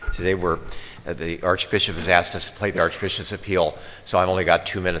Today the Archbishop has asked us to play the Archbishop's Appeal, so I've only got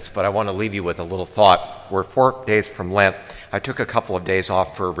 2 minutes, but I want to leave you with a little thought. We're 4 days from Lent. I took a couple of days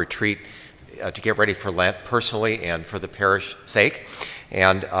off for a retreat to get ready for Lent personally and for the parish sake,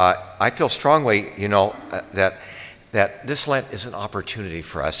 and I feel strongly, that this Lent is an opportunity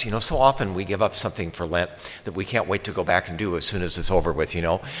for us. So often we give up something for Lent that we can't wait to go back and do as soon as it's over with,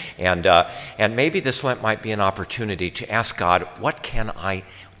 and maybe this Lent might be an opportunity to ask God,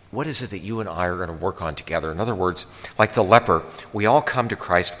 what is it that you and I are going to work on together? In other words, like the leper, we all come to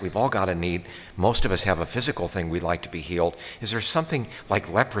Christ, we've all got a need. Most of us have a physical thing we'd like to be healed. Is there something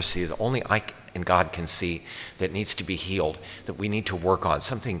like leprosy that only I and God can see that needs to be healed, that we need to work on?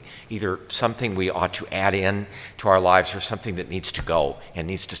 Either something we ought to add in to our lives or something that needs to go and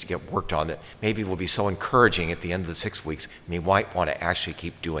needs to get worked on that maybe will be so encouraging at the end of the 6 weeks, we might want to actually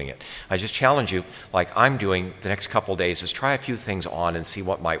keep doing it. I just challenge you, like I'm doing the next couple days, is try a few things on and see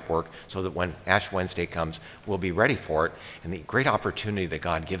what might work so that when Ash Wednesday comes, we'll be ready for it. And the great opportunity that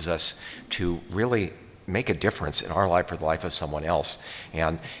God gives us to really make a difference in our life or the life of someone else.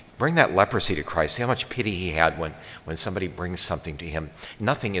 And bring that leprosy to Christ. See how much pity he had when somebody brings something to him.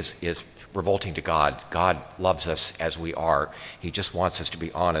 Nothing is revolting to God. God loves us as we are. He just wants us to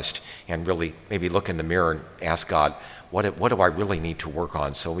be honest and really maybe look in the mirror and ask God, what do I really need to work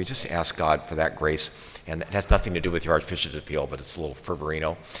on? So we just ask God for that grace. And it has nothing to do with your Archbishop's Appeal, but it's a little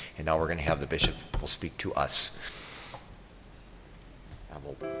fervorino. And now we're going to have the bishop will speak to us.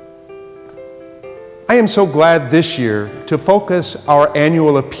 I am so glad this year to focus our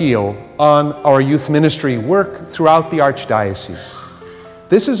annual appeal on our youth ministry work throughout the Archdiocese.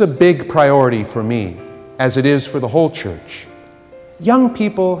 This is a big priority for me, as it is for the whole church. Young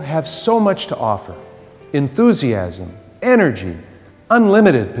people have so much to offer: enthusiasm, energy,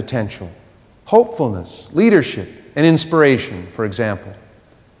 unlimited potential, hopefulness, leadership, and inspiration, for example.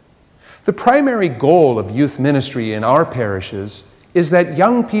 The primary goal of youth ministry in our parishes is that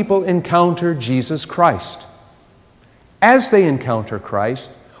young people encounter Jesus Christ. As they encounter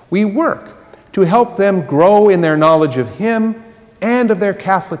Christ, we work to help them grow in their knowledge of Him and of their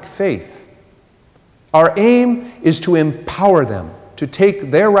Catholic faith. Our aim is to empower them to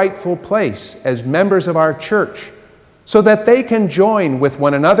take their rightful place as members of our church so that they can join with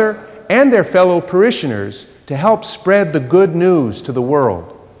one another and their fellow parishioners to help spread the good news to the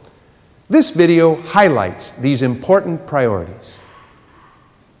world. This video highlights these important priorities.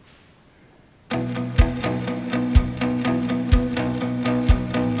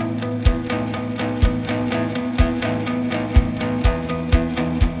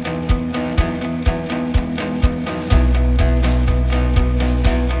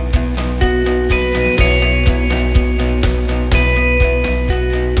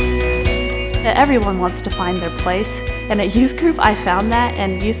 Everyone wants to find their place, and at youth group I found that,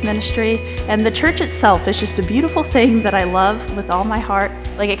 and youth ministry, and the church itself is just a beautiful thing that I love with all my heart.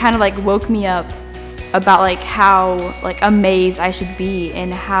 It kind of woke me up about how amazed I should be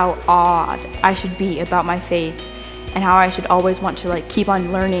and how awed I should be about my faith and how I should always want to keep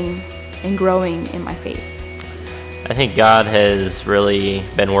on learning and growing in my faith. I think God has really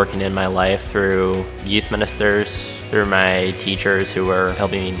been working in my life through youth ministers, through my teachers who are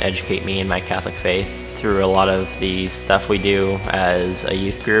helping educate me in my Catholic faith, through a lot of the stuff we do as a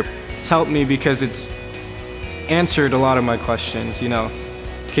youth group. It's helped me because it's answered a lot of my questions,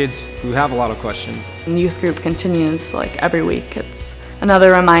 kids who have a lot of questions. And youth group continues every week. It's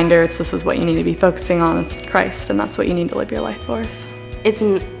another reminder, this is what you need to be focusing on, is Christ, and that's what you need to live your life for. It's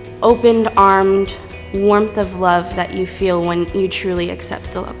an open-armed warmth of love that you feel when you truly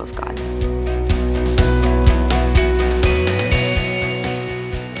accept the love of God.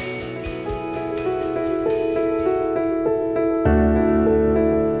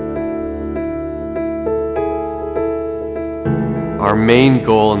 Our main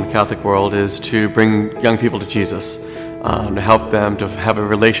goal in the Catholic world is to bring young people to Jesus, to help them to have a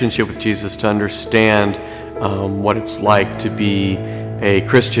relationship with Jesus, to understand what it's like to be a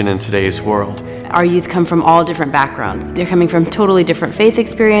Christian in today's world. Our youth come from all different backgrounds. They're coming from totally different faith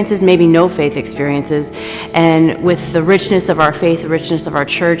experiences, maybe no faith experiences. And with the richness of our faith, the richness of our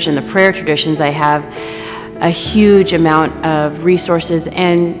church, and the prayer traditions, I have a huge amount of resources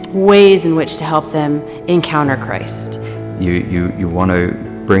and ways in which to help them encounter Christ. You want to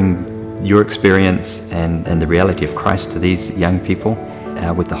bring your experience and the reality of Christ to these young people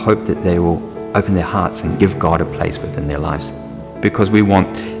with the hope that they will open their hearts and give God a place within their lives. Because we want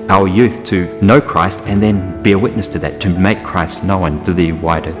our youth to know Christ and then be a witness to that, to make Christ known to the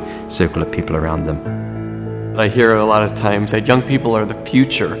wider circle of people around them. I hear a lot of times that young people are the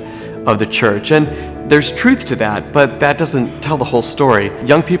future of the church, and there's truth to that, but that doesn't tell the whole story.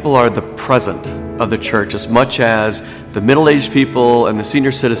 Young people are the present of the church as much as the middle-aged people and the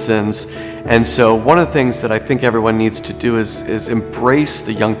senior citizens. And so one of the things that I think everyone needs to do is embrace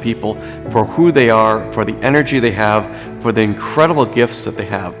the young people for who they are, for the energy they have, for the incredible gifts that they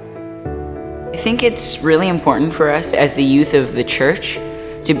have. I think it's really important for us as the youth of the church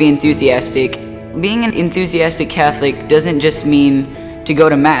to be enthusiastic. Being an enthusiastic Catholic doesn't just mean to go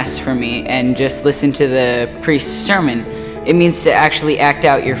to Mass for me and just listen to the priest's sermon. It means to actually act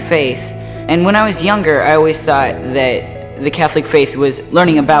out your faith. And when I was younger, I always thought that the Catholic faith was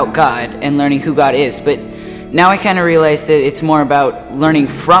learning about God and learning who God is. But now I kind of realize that it's more about learning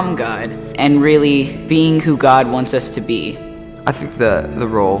from God and really being who God wants us to be. I think the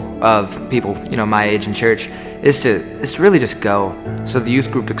role of people, my age in church is to really just go. So the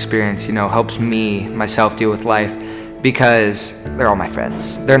youth group experience, helps myself deal with life because they're all my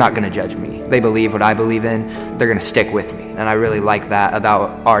friends. They're not going to judge me. They believe what I believe in. They're going to stick with me. And I really like that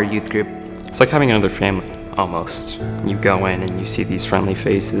about our youth group. It's like having another family, almost. You go in and you see these friendly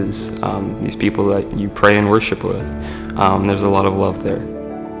faces, these people that you pray and worship with. There's a lot of love there.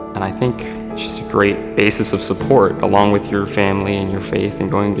 And I think it's just a great basis of support along with your family and your faith and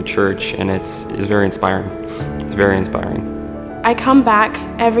going to church, and it's very inspiring. It's very inspiring. I come back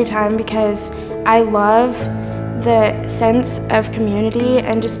every time because I love the sense of community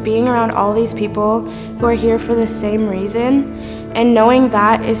and just being around all these people who are here for the same reason, and knowing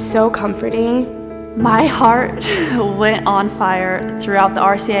that is so comforting. My heart went on fire throughout the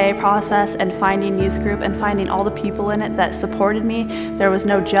RCIA process and finding youth group and finding all the people in it that supported me. There was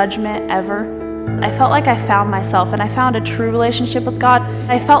no judgment ever. I felt like I found myself and I found a true relationship with God.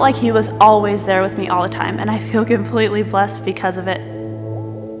 I felt like He was always there with me all the time, and I feel completely blessed because of it.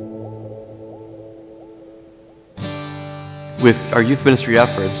 With our youth ministry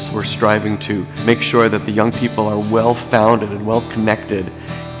efforts, we're striving to make sure that the young people are well-founded and well-connected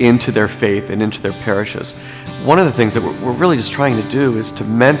into their faith and into their parishes. One of the things that we're really just trying to do is to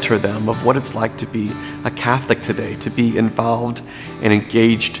mentor them of what it's like to be a Catholic today, to be involved and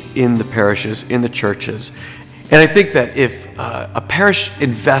engaged in the parishes, in the churches. And I think that if a parish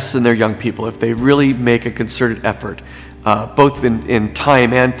invests in their young people, if they really make a concerted effort, both in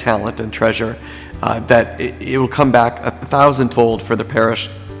time and talent and treasure, that it will come back 1,000-fold for the parish.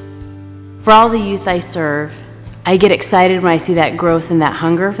 For all the youth I serve, I get excited when I see that growth and that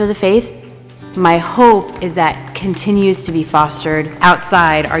hunger for the faith. My hope is that continues to be fostered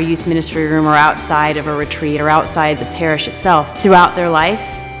outside our youth ministry room or outside of a retreat or outside the parish itself throughout their life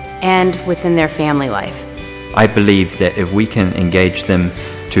and within their family life. I believe that if we can engage them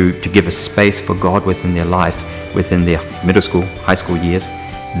to give a space for God within their life, within their middle school, high school years,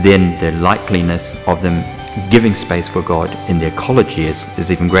 then the likeliness of them giving space for God in their college years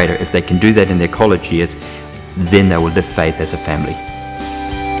is even greater. If they can do that in their college years, then they will live faith as a family.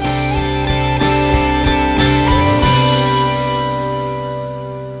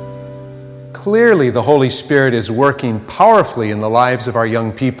 Clearly, the Holy Spirit is working powerfully in the lives of our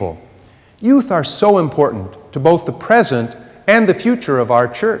young people. Youth are so important to both the present and the future of our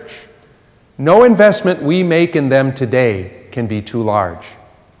church. No investment we make in them today can be too large.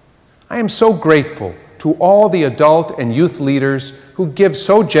 I am so grateful to all the adult and youth leaders who give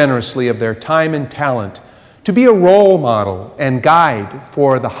so generously of their time and talent to be a role model and guide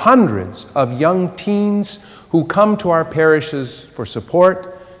for the hundreds of young teens who come to our parishes for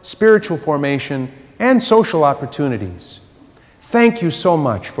support, spiritual formation, and social opportunities. Thank you so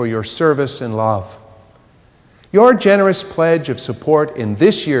much for your service and love. Your generous pledge of support in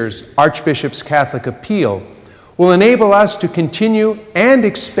this year's Archbishop's Catholic Appeal will enable us to continue and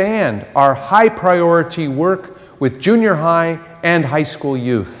expand our high-priority work with junior high and high school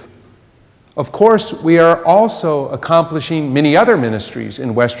youth. Of course, we are also accomplishing many other ministries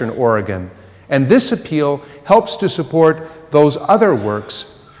in Western Oregon, and this appeal helps to support those other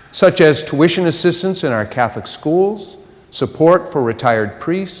works, such as tuition assistance in our Catholic schools, support for retired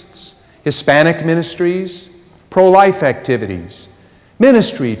priests, Hispanic ministries, pro-life activities,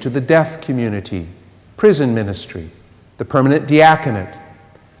 ministry to the deaf community, prison ministry, the permanent diaconate,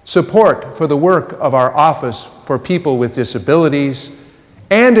 support for the work of our Office for People with Disabilities,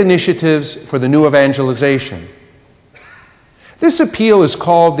 and initiatives for the new evangelization. This appeal is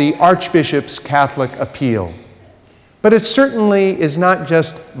called the Archbishop's Catholic Appeal, but it certainly is not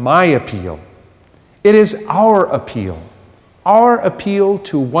just my appeal. It is our appeal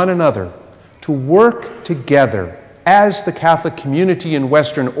to one another, to work together as the Catholic community in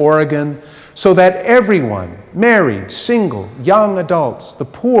Western Oregon so that everyone, married, single, young adults, the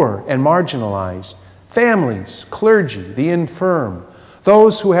poor and marginalized, families, clergy, the infirm,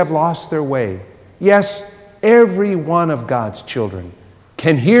 those who have lost their way, Yes, every one of God's children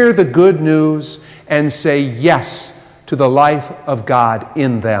can hear the good news and say yes to the life of God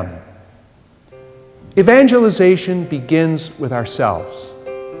in them. Evangelization begins with ourselves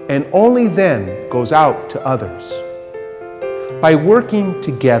and only then goes out to others. By working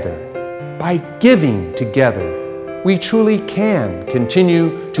together, by giving together, we truly can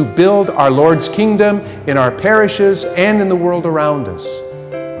continue to build our Lord's kingdom in our parishes and in the world around us.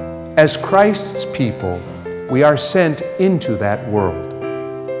 As Christ's people, we are sent into that world.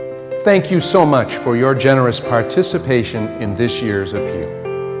 Thank you so much for your generous participation in this year's appeal.